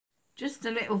Just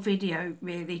a little video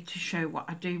really to show what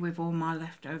I do with all my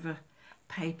leftover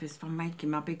papers from making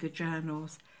my bigger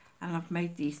journals. And I've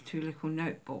made these two little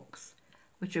notebooks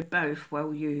which are both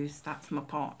well used. That's my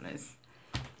partner's,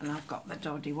 and I've got the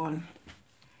Doddy one.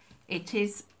 It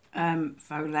is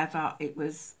faux leather. It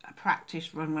was a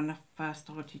practice run when I first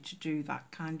started to do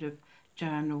that kind of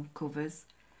journal covers.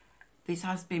 This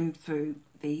has been through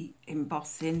the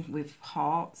embossing with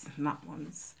hearts, and that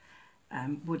one's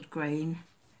wood grain.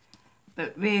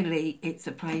 But really it's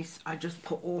a place I just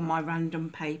put all my random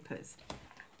papers,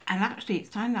 and actually it's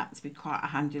turned out to be quite a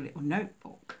handy little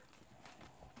notebook.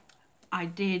 I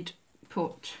did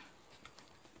put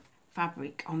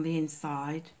fabric on the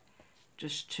inside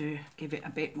just to give it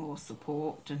a bit more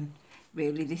support, and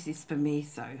really this is for me,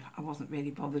 so I wasn't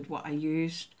really bothered what I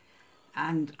used.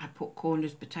 And I put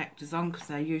corners protectors on because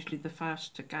they're usually the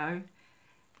first to go.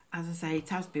 As I say, it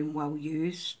has been well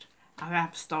used. I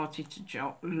have started to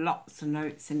jot lots of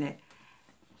notes in it,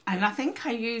 and I think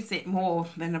I use it more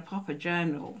than a proper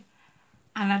journal.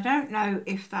 And I don't know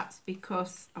if that's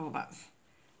because, oh, that's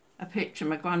a picture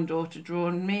my granddaughter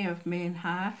drawn me of me and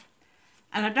her,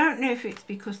 and I don't know if it's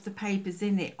because the papers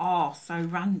in it are so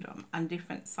random and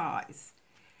different size.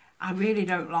 I really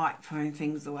don't like throwing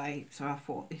things away, so I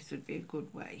thought this would be a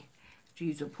good way to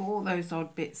use up all those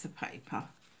odd bits of paper.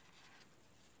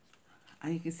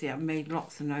 And you can see I've made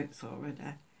lots of notes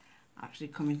already, actually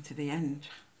coming to the end.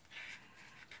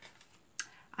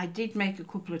 I did make a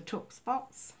couple of tuck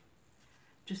spots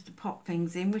just to pop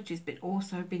things in, which has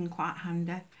also been quite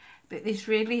handy. But this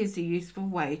really is a useful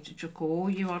way to chuck all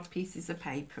your odd pieces of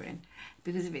paper in,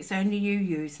 because if it's only you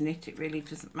using it, it really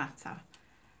doesn't matter.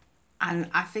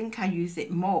 And I think I use it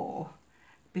more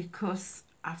because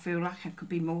I feel like I could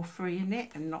be more free in it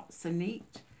and not so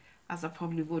neat as I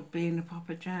probably would be in a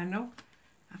proper journal.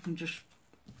 I can just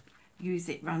use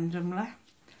it randomly.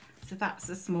 So that's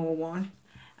a small one.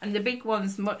 And the big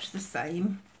one's much the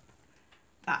same.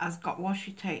 That has got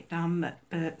washi tape down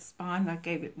the spine. I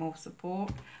gave it more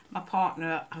support. My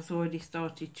partner has already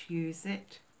started to use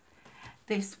it.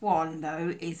 This one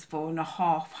though is 4.5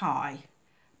 high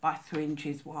by 3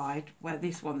 inches wide, where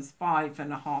this one's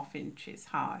 5.5 inches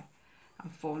high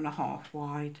and 4.5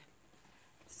 wide.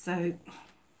 So,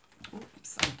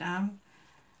 upside down.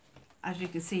 As you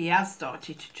can see, he has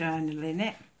started to journal in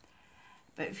it.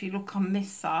 But if you look on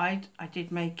this side, I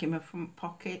did make him a front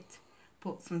pocket,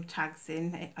 put some tags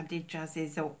in. I did jazz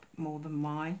his up more than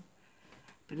mine,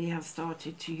 but he has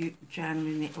started to journal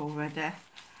in it already.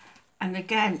 And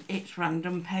again, it's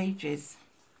random pages,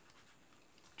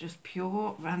 just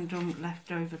pure random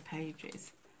leftover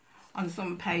pages. On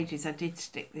some pages I did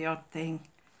stick the odd thing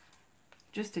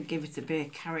just to give it a bit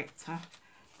of character,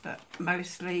 but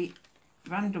mostly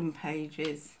random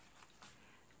pages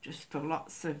just for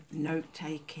lots of note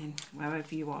taking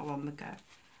wherever you are on the go.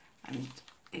 And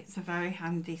it's a very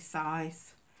handy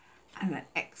size and an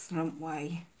excellent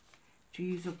way to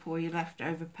use up all your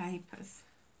leftover papers.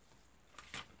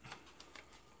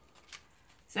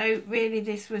 So really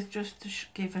this was just to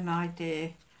give an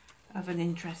idea of an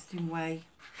interesting way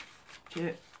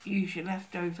to use your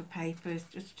leftover papers,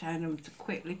 just turn them to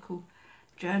quick little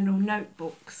journal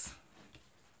notebooks.